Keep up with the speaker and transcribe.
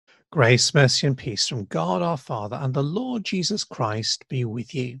Grace, mercy, and peace from God our Father and the Lord Jesus Christ be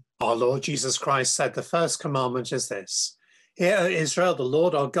with you. Our Lord Jesus Christ said the first commandment is this: Hear, O Israel, the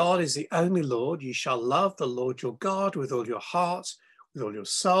Lord our God is the only Lord. You shall love the Lord your God with all your heart, with all your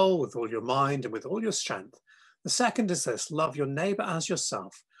soul, with all your mind, and with all your strength. The second is this: love your neighbor as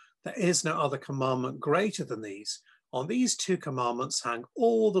yourself. There is no other commandment greater than these. On these two commandments hang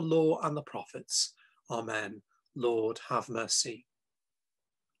all the law and the prophets. Amen. Lord, have mercy.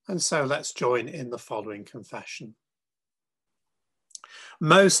 And so let's join in the following confession.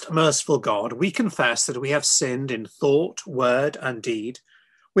 Most merciful God, we confess that we have sinned in thought, word, and deed.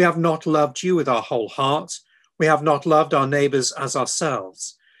 We have not loved you with our whole heart. We have not loved our neighbours as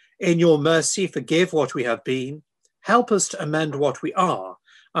ourselves. In your mercy, forgive what we have been. Help us to amend what we are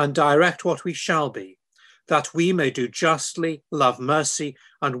and direct what we shall be, that we may do justly, love mercy,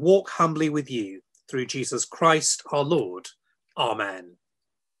 and walk humbly with you, through Jesus Christ our Lord. Amen.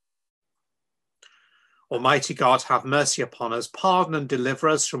 Almighty God, have mercy upon us, pardon and deliver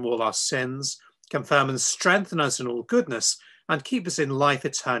us from all our sins, confirm and strengthen us in all goodness, and keep us in life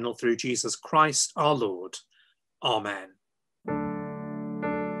eternal through Jesus Christ our Lord. Amen.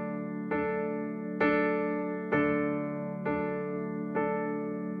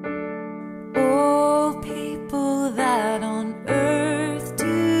 All people that on earth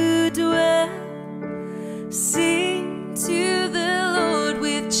do dwell, sing to the Lord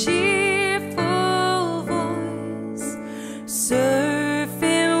with cheerful voice. Serve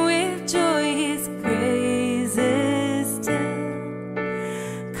him with joy, his praises tell.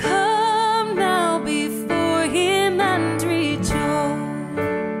 Come now before him and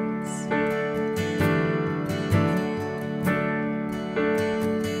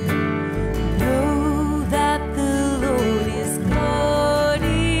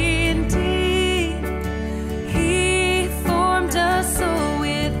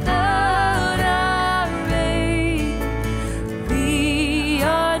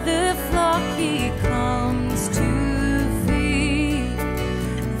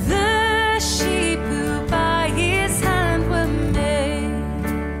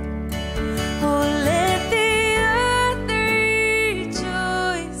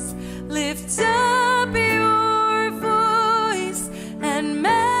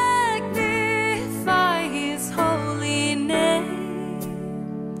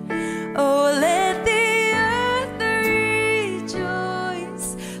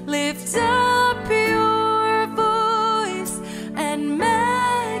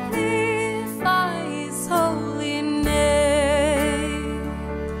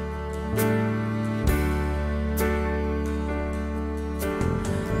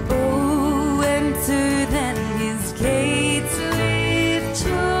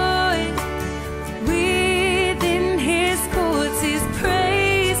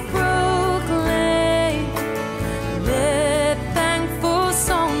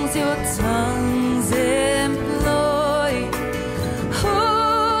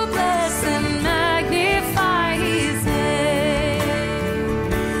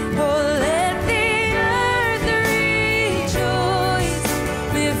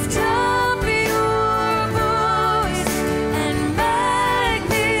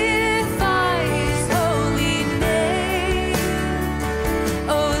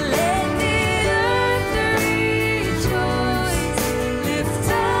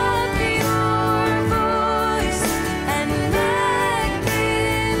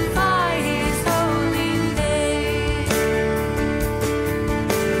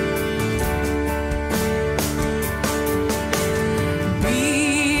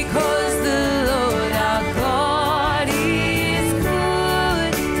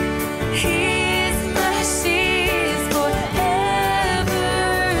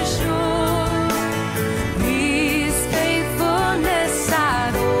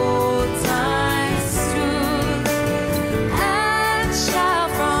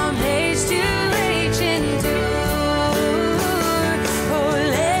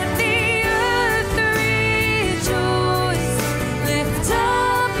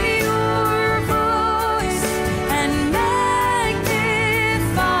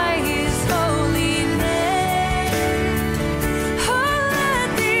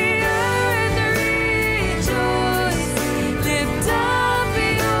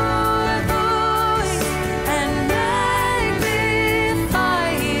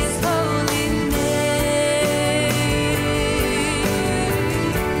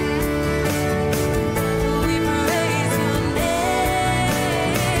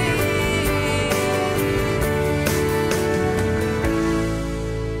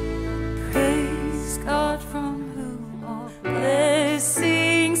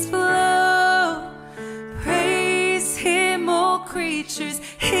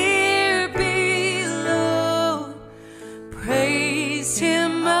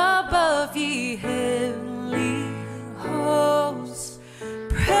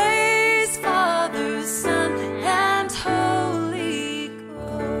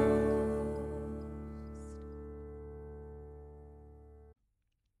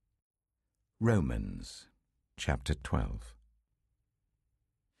Romans chapter 12.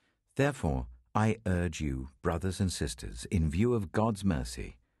 Therefore, I urge you, brothers and sisters, in view of God's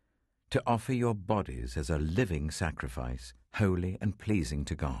mercy, to offer your bodies as a living sacrifice, holy and pleasing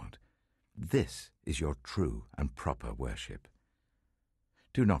to God. This is your true and proper worship.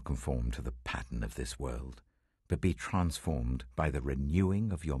 Do not conform to the pattern of this world, but be transformed by the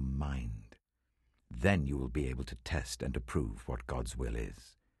renewing of your mind. Then you will be able to test and approve what God's will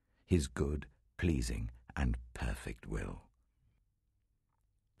is, his good, pleasing, and perfect will.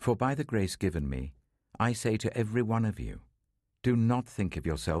 For by the grace given me, I say to every one of you, do not think of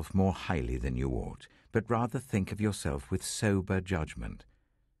yourself more highly than you ought, but rather think of yourself with sober judgment,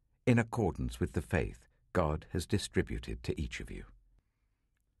 in accordance with the faith God has distributed to each of you.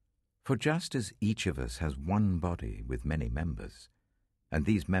 For just as each of us has one body with many members, and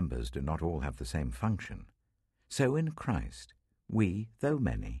these members do not all have the same function, so in Christ we, though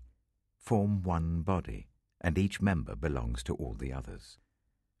many, form one body, and each member belongs to all the others.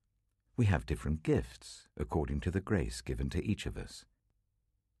 We have different gifts according to the grace given to each of us.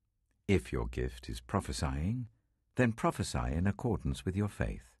 If your gift is prophesying, then prophesy in accordance with your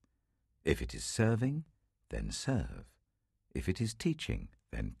faith. If it is serving, then serve. If it is teaching,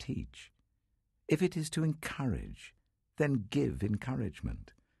 then teach. If it is to encourage, then give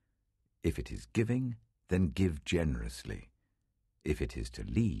encouragement. If it is giving, then give generously. If it is to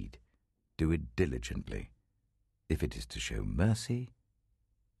lead, do it diligently. If it is to show mercy,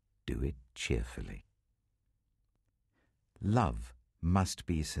 do it cheerfully. Love must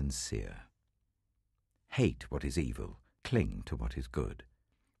be sincere. Hate what is evil, cling to what is good.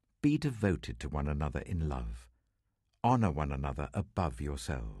 Be devoted to one another in love. Honor one another above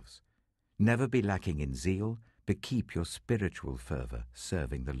yourselves. Never be lacking in zeal, but keep your spiritual fervor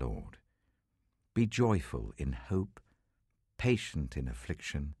serving the Lord. Be joyful in hope, patient in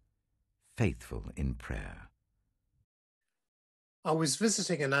affliction, faithful in prayer. I was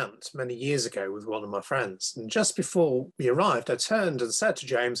visiting an aunt many years ago with one of my friends, and just before we arrived, I turned and said to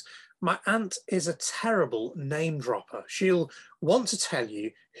James, my aunt is a terrible name dropper. She'll want to tell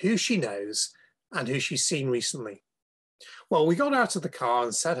you who she knows and who she's seen recently. Well, we got out of the car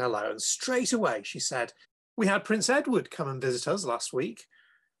and said hello, and straight away she said, we had Prince Edward come and visit us last week.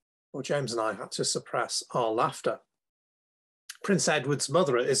 Well, James and I had to suppress our laughter. Prince Edward's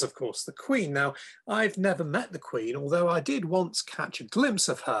mother is, of course, the Queen. Now, I've never met the Queen, although I did once catch a glimpse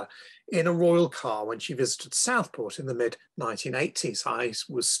of her in a royal car when she visited Southport in the mid-1980s. I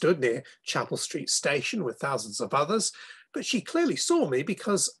was stood near Chapel Street Station with thousands of others, but she clearly saw me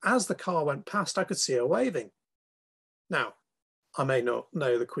because as the car went past, I could see her waving. Now, I may not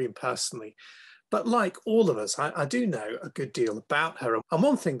know the Queen personally, but like all of us, I do know a good deal about her. And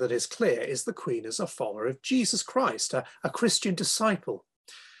one thing that is clear is the Queen is a follower of Jesus Christ, a Christian disciple.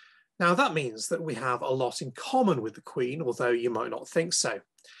 Now, that means that we have a lot in common with the Queen, although you might not think so.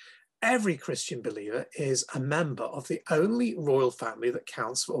 Every Christian believer is a member of the only royal family that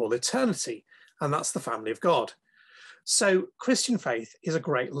counts for all eternity, and that's the family of God. So Christian faith is a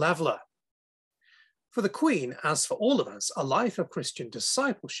great leveler. For the Queen, as for all of us, a life of Christian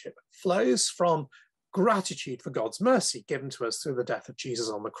discipleship flows from gratitude for God's mercy given to us through the death of Jesus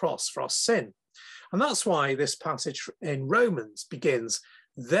on the cross for our sin. And that's why this passage in Romans begins,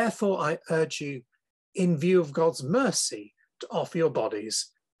 therefore I urge you, in view of God's mercy, to offer your bodies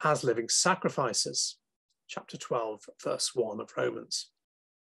as living sacrifices. Chapter 12, verse 1 of Romans.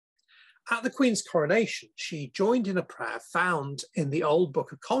 At the Queen's coronation, she joined in a prayer found in the old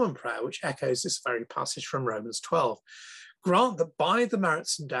Book of Common Prayer, which echoes this very passage from Romans 12. Grant that by the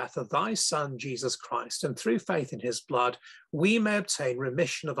merits and death of thy Son, Jesus Christ, and through faith in his blood, we may obtain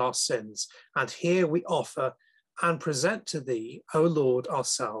remission of our sins. And here we offer and present to thee, O Lord,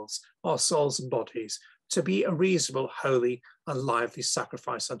 ourselves, our souls and bodies, to be a reasonable, holy, and lively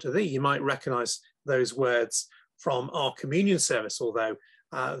sacrifice unto thee. You might recognize those words from our communion service, although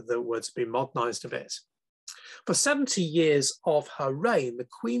the words have been modernized a bit. For 70 years of her reign, the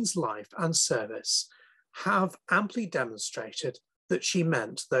Queen's life and service have amply demonstrated that she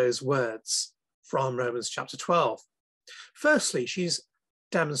meant those words from Romans chapter 12. Firstly, she's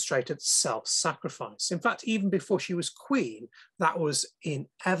demonstrated self-sacrifice. In fact, even before she was Queen, that was in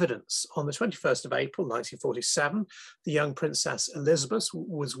evidence. On the 21st of April, 1947, the young Princess Elizabeth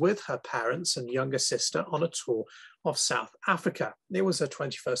was with her parents and younger sister on a tour of South Africa. It was her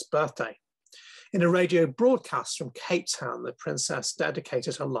 21st birthday. In a radio broadcast from Cape Town, the princess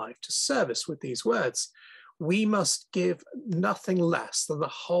dedicated her life to service with these words, "We must give nothing less than the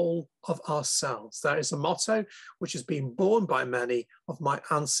whole of ourselves." That is a motto which has been borne by many of my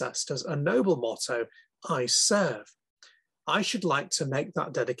ancestors, a noble motto, I serve. I should like to make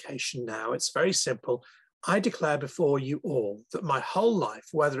that dedication now. It's very simple. I declare before you all that my whole life,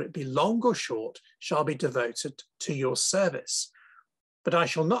 whether it be long or short, shall be devoted to your service. But I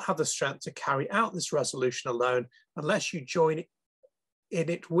shall not have the strength to carry out this resolution alone unless you join in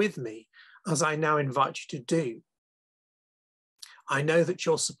it with me, as I now invite you to do. I know that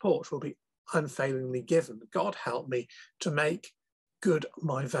your support will be unfailingly given. God help me to make good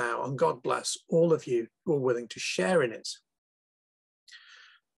my vow, and God bless all of you who are willing to share in it.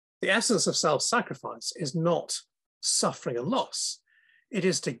 The essence of self-sacrifice is not suffering and loss. It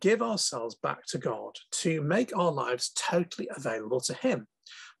is to give ourselves back to God, to make our lives totally available to him.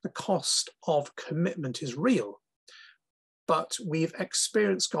 The cost of commitment is real, but we've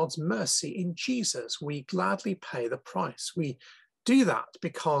experienced God's mercy in Jesus. We gladly pay the price. We do that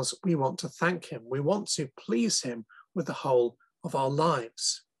because we want to thank him. We want to please him with the whole of our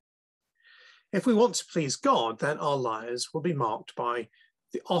lives. If we want to please God, then our lives will be marked by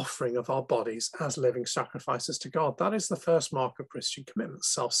the offering of our bodies as living sacrifices to God. That is the first mark of Christian commitment,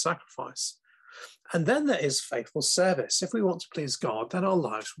 self-sacrifice. And then there is faithful service. If we want to please God, then our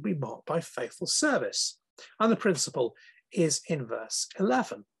lives will be marked by faithful service. And the principle is in verse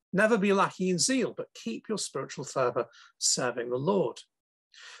 11. Never be lacking in zeal, but keep your spiritual fervour serving the Lord.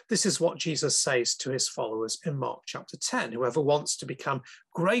 This is what Jesus says to his followers in Mark chapter 10. Whoever wants to become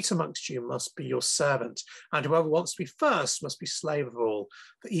great amongst you must be your servant, and whoever wants to be first must be slave of all.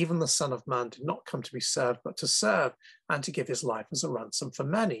 For even the Son of Man did not come to be served, but to serve and to give his life as a ransom for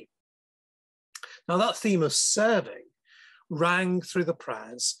many. Now that theme of serving rang through the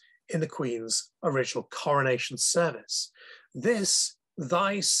prayers in the Queen's original coronation service. This,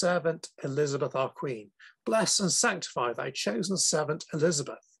 thy servant Elizabeth, our Queen, bless and sanctify thy chosen servant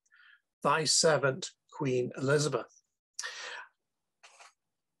Elizabeth, thy servant Queen Elizabeth.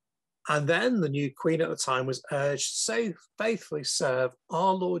 And then the new queen at the time was urged, so faithfully serve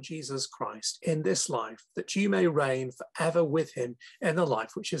our Lord Jesus Christ in this life, that you may reign forever with him in the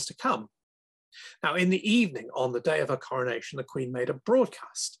life which is to come. Now, in the evening, on the day of her coronation, the Queen made a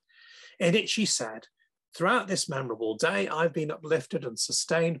broadcast. In it she said, throughout this memorable day, I've been uplifted and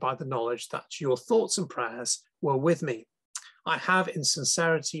sustained by the knowledge that your thoughts and prayers were with me. I have in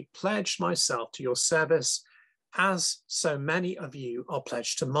sincerity pledged myself to your service, as so many of you are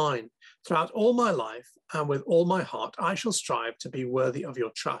pledged to mine. Throughout all my life and with all my heart, I shall strive to be worthy of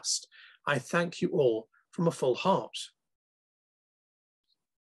your trust. I thank you all from a full heart.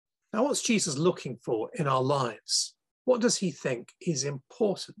 Now, what's Jesus looking for in our lives? What does he think is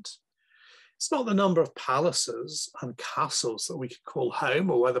important? It's not the number of palaces and castles that we could call home,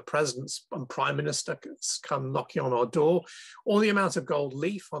 or whether presidents and prime ministers come knocking on our door, or the amount of gold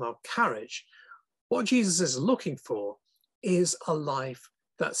leaf on our carriage. What Jesus is looking for is a life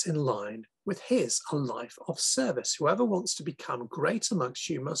that's in line with his, a life of service. Whoever wants to become great amongst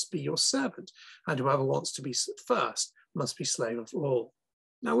you must be your servant, and whoever wants to be first must be slave of all.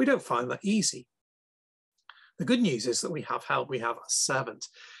 Now, we don't find that easy. The good news is that we have help, we have a servant.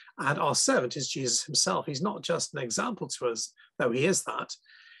 And our servant is Jesus himself. He's not just an example to us, though he is that.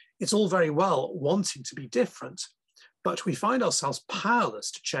 It's all very well wanting to be different, but we find ourselves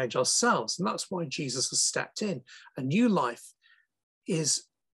powerless to change ourselves. And that's why Jesus has stepped in. A new life is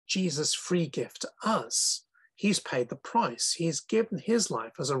Jesus' free gift to us. He's paid the price. He's given his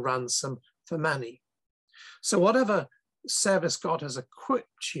life as a ransom for many. So whatever service God has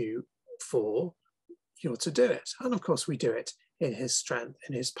equipped you for, you're to do it. And of course, we do it in his strength,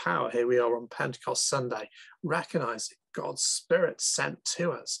 in his power. Here we are on Pentecost Sunday, recognizing God's Spirit sent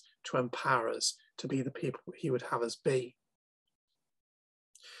to us to empower us to be the people he would have us be.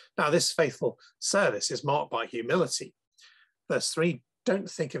 Now, this faithful service is marked by humility. Verse 3, don't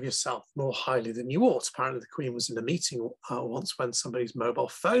think of yourself more highly than you ought. Apparently, the Queen was in a meeting once when somebody's mobile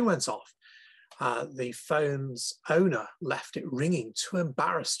phone went off. The phone's owner left it ringing, too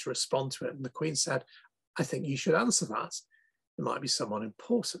embarrassed to respond to it. And the Queen said, I think you should answer that. It might be someone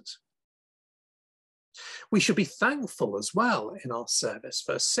important. We should be thankful as well in our service.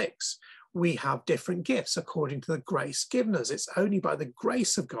 Verse 6, we have different gifts according to the grace given us. It's only by the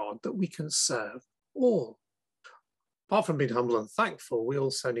grace of God that we can serve all. Apart from being humble and thankful, we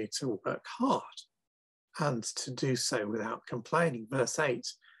also need to work hard and to do so without complaining. Verse 8,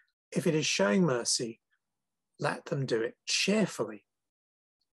 if it is showing mercy, let them do it cheerfully.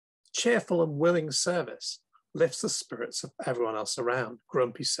 Cheerful and willing service lifts the spirits of everyone else around.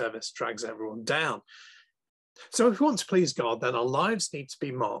 Grumpy service drags everyone down. So if we want to please God, then our lives need to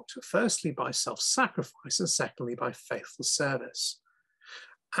be marked firstly by self-sacrifice and secondly by faithful service.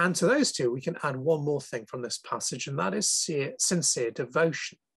 And to those two, we can add one more thing from this passage, and that is sincere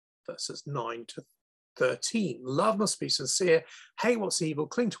devotion, verses 9 to 13. Love must be sincere, hate what's evil,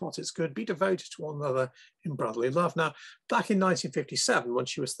 cling to what is good, be devoted to one another in brotherly love. Now, back in 1957, when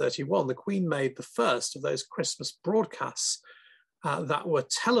she was 31, the Queen made the first of those Christmas broadcasts that were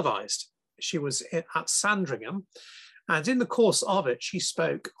televised. She was at Sandringham, and in the course of it, she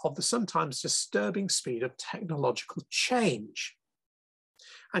spoke of the sometimes disturbing speed of technological change.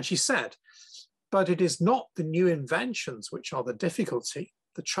 And she said, but it is not the new inventions which are the difficulty.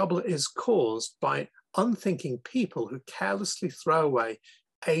 The trouble is caused by unthinking people who carelessly throw away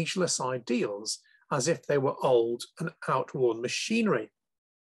ageless ideals as if they were old and outworn machinery.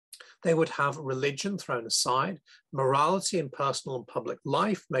 They would have religion thrown aside, morality in personal and public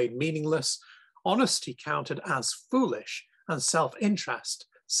life made meaningless, honesty counted as foolish, and self-interest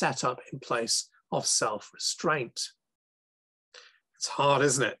set up in place of self-restraint. It's hard,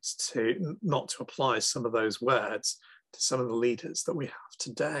 isn't it, to not to apply some of those words to some of the leaders that we have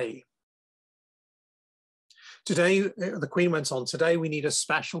today. Today, the Queen went on, today we need a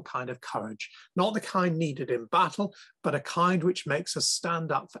special kind of courage, not the kind needed in battle, but a kind which makes us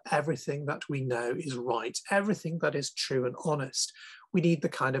stand up for everything that we know is right, everything that is true and honest. We need the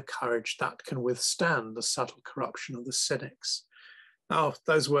kind of courage that can withstand the subtle corruption of the cynics. Now,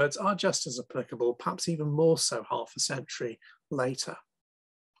 those words are just as applicable, perhaps even more so half a century later.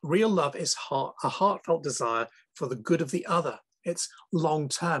 Real love is a heartfelt desire for the good of the other. It's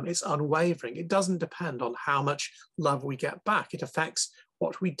long-term, it's unwavering. It doesn't depend on how much love we get back. It affects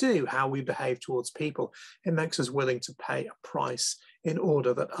what we do, how we behave towards people. It makes us willing to pay a price in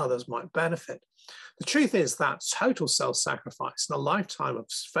order that others might benefit. The truth is that total self-sacrifice and a lifetime of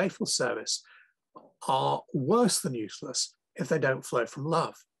faithful service are worse than useless if they don't flow from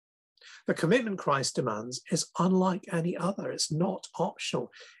love. The commitment Christ demands is unlike any other. It's not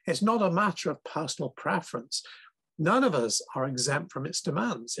optional. It's not a matter of personal preference. None of us are exempt from its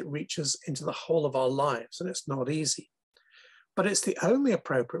demands. It reaches into the whole of our lives, and it's not easy. But it's the only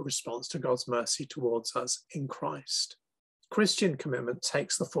appropriate response to God's mercy towards us in Christ. Christian commitment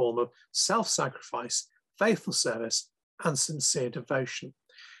takes the form of self-sacrifice, faithful service, and sincere devotion.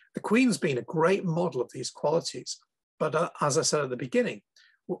 The Queen's been a great model of these qualities, but as I said at the beginning,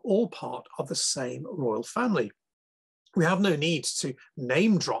 we're all part of the same royal family. We have no need to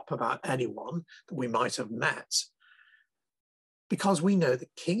name drop about anyone that we might have met, because we know the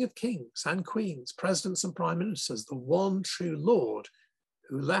King of Kings and Queens, presidents and prime ministers, the one true Lord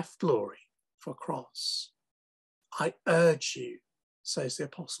who left glory for a cross. I urge you, says the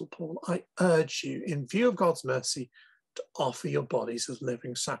Apostle Paul, I urge you, in view of God's mercy, to offer your bodies as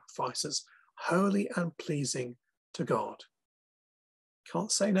living sacrifices, holy and pleasing to God.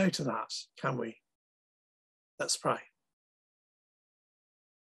 Can't say no to that, can we? Let's pray.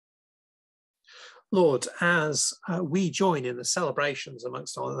 Lord, as we join in the celebrations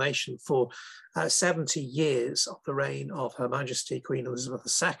amongst our nation for 70 years of the reign of Her Majesty Queen Elizabeth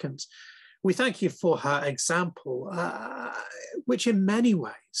II, we thank you for her example, which in many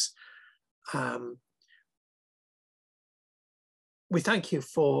ways, we thank you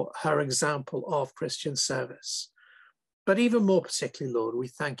for her example of Christian service. But even more particularly, Lord, we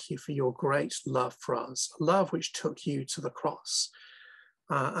thank you for your great love for us, a love which took you to the cross,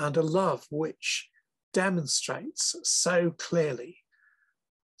 and a love which demonstrates so clearly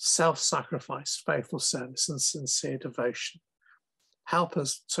self-sacrifice, faithful service, and sincere devotion. Help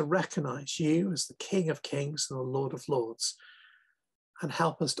us to recognize you as the King of Kings and the Lord of Lords, and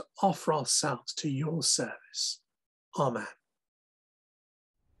help us to offer ourselves to your service. Amen.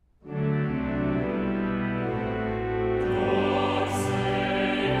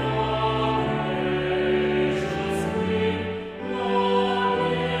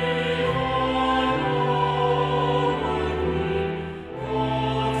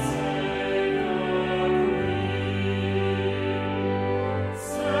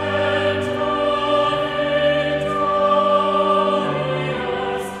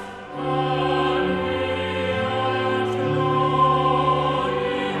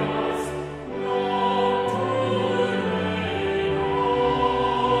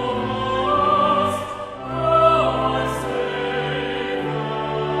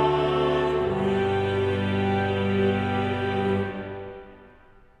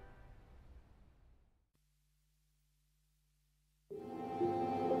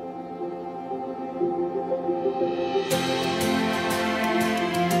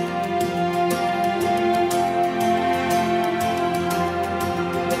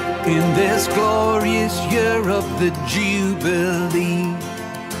 In this glorious year of the Jubilee,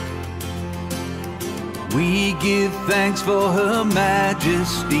 we give thanks for Her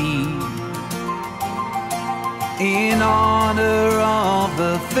Majesty. In honor of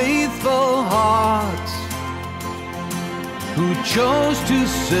the faithful heart who chose to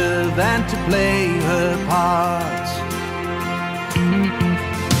serve and to play her part.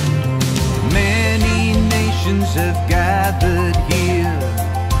 Many nations have gathered here.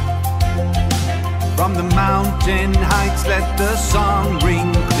 From the mountain heights let the song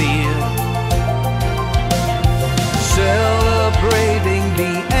ring clear, celebrating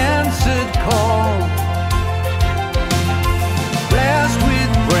the answered call, blessed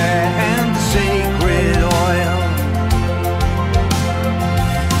with prayer and sacred oil.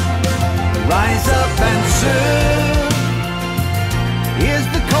 Rise up and serve is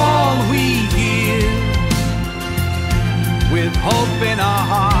the call we hear, with hope in our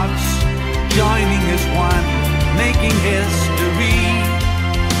hearts, joining as one, making history.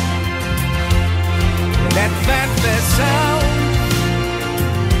 Let fanfare sound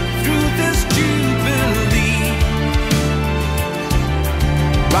through this Jubilee.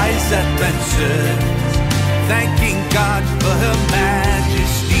 Rise up and serve, thanking God for her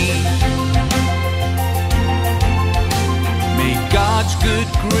majesty. May God's good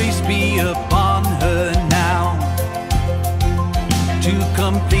grace be upon her now, to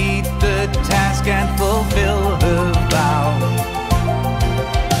complete the task and fulfill her vow.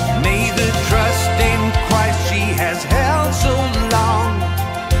 May the trust in Christ she has held so long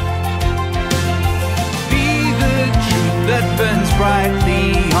be the truth that burns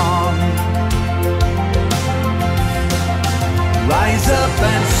brightly on. Rise up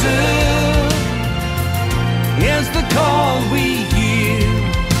and serve is the call we hear,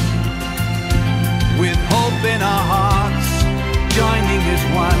 with hope in our hearts, joining as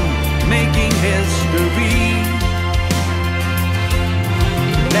one, making history.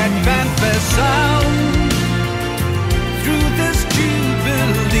 Let fanfare sound through this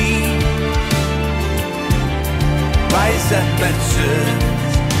Jubilee. Rise up and serve,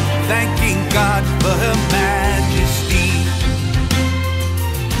 thanking God for her majesty.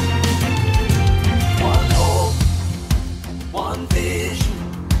 One hope, one vision,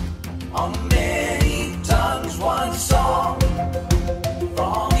 on many tongues, one song.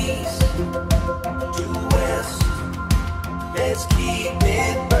 From east to west, let's keep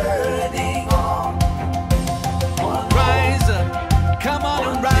it burning on. Rise up, come on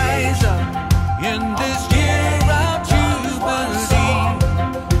and rise up in this year of Jubilee.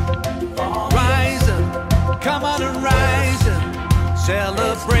 Rise up, come on and rise up,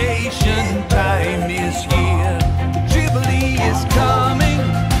 celebration time is here. Jubilee is coming,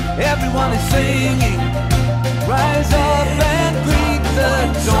 everyone is singing. Rise up and greet the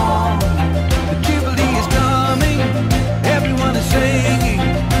dawn. The Jubilee is coming, everyone is singing.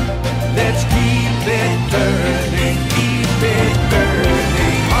 Let's keep it burning, keep it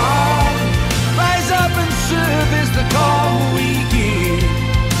burning on. Rise up and serve is the call we give,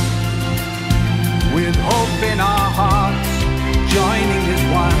 with hope in our hearts, joining as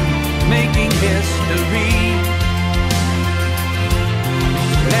one, making history.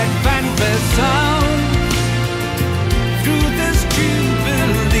 Let fanfare sound through this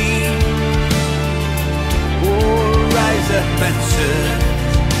Jubilee. Oh, rise up and serve,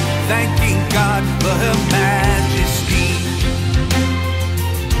 thanking God for her majesty.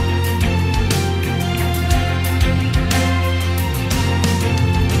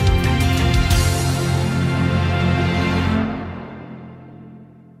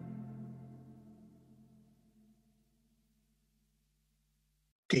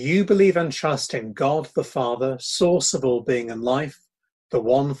 Do you believe and trust in God the Father, source of all being and life, the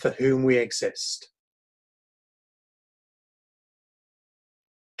one for whom we exist?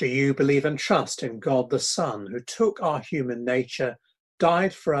 Do you believe and trust in God the Son, who took our human nature,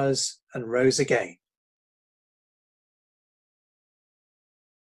 died for us, and rose again?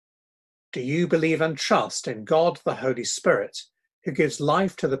 Do you believe and trust in God the Holy Spirit, who gives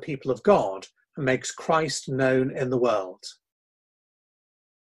life to the people of God and makes Christ known in the world?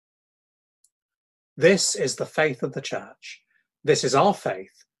 This is the faith of the Church. This is our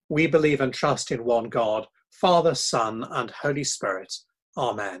faith. We believe and trust in one God, Father, Son, and Holy Spirit.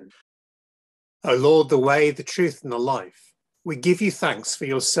 Amen. O Lord, the way, the truth, and the life, we give you thanks for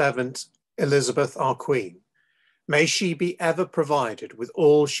your servant Elizabeth, our Queen. May she be ever provided with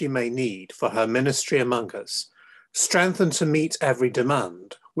all she may need for her ministry among us, strengthened to meet every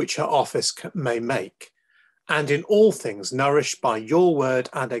demand which her office may make, and in all things nourished by your word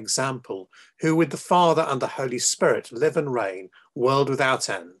and example, who with the Father and the Holy Spirit live and reign, world without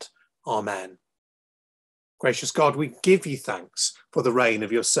end. Amen. Gracious God, we give you thanks for the reign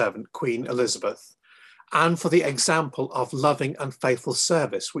of your servant, Queen Elizabeth, and for the example of loving and faithful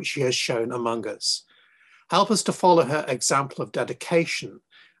service which she has shown among us. Help us to follow her example of dedication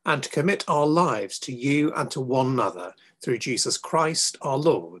and to commit our lives to you and to one another, through Jesus Christ our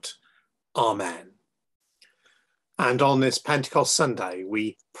Lord. Amen. And on this Pentecost Sunday,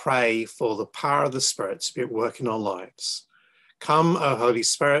 we pray for the power of the Spirit to be at work in our lives. Come, O Holy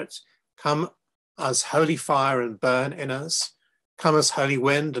Spirit, come as holy fire and burn in us. Come as holy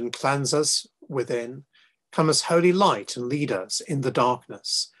wind and cleanse us within. Come as holy light and lead us in the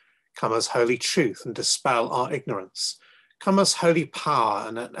darkness. Come as holy truth and dispel our ignorance. Come as holy power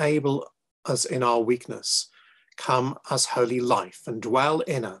and enable us in our weakness. Come as holy life and dwell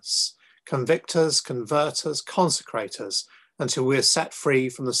in us. Convict us, convert us, consecrate us, until we are set free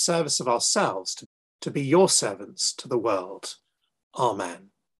from the service of ourselves to be your servants to the world.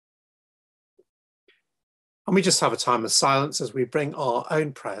 Amen. And we just have a time of silence as we bring our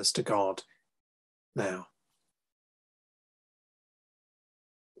own prayers to God now.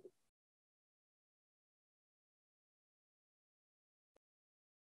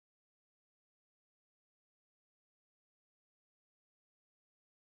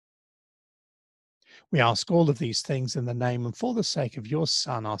 We ask all of these things in the name and for the sake of your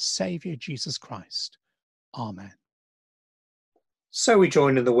Son, our Saviour, Jesus Christ. Amen. So we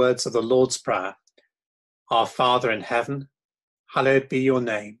join in the words of the Lord's Prayer. Our Father in heaven, hallowed be your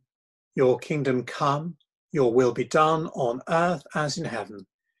name. Your kingdom come, your will be done on earth as in heaven.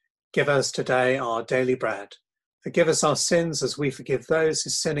 Give us today our daily bread. Forgive us our sins as we forgive those who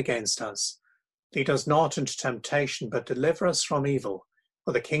sin against us. Lead us not into temptation, but deliver us from evil.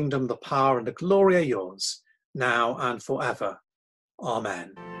 For the kingdom, the power, and the glory are yours, now and forever.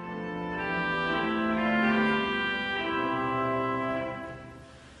 Amen.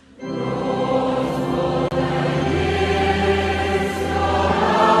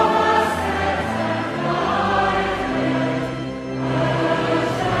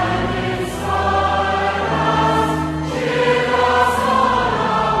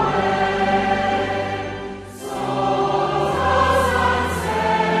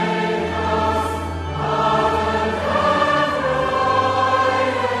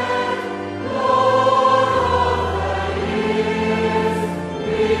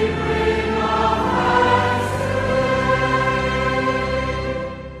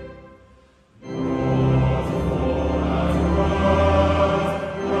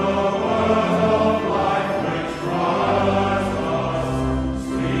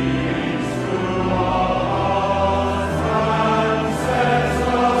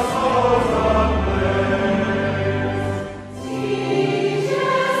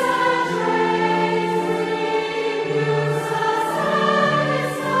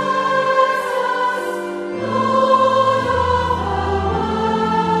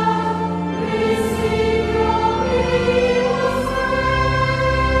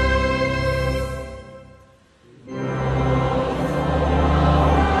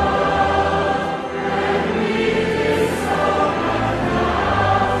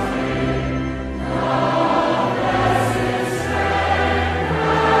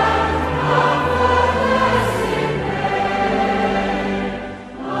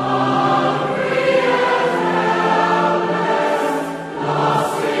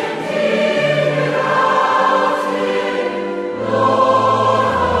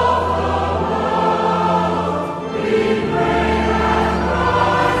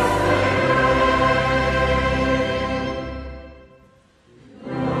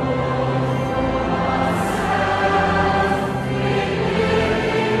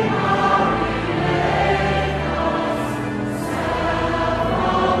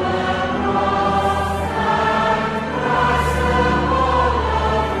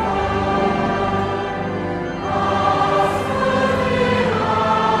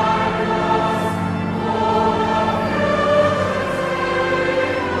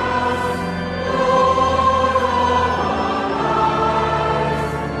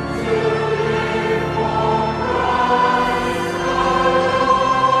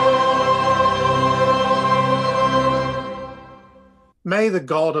 May the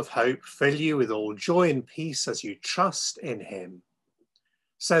God of hope fill you with all joy and peace as you trust in him,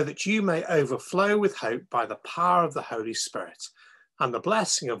 so that you may overflow with hope by the power of the Holy Spirit. And the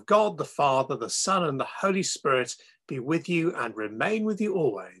blessing of God, the Father, the Son, and the Holy Spirit be with you and remain with you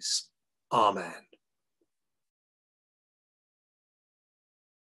always. Amen.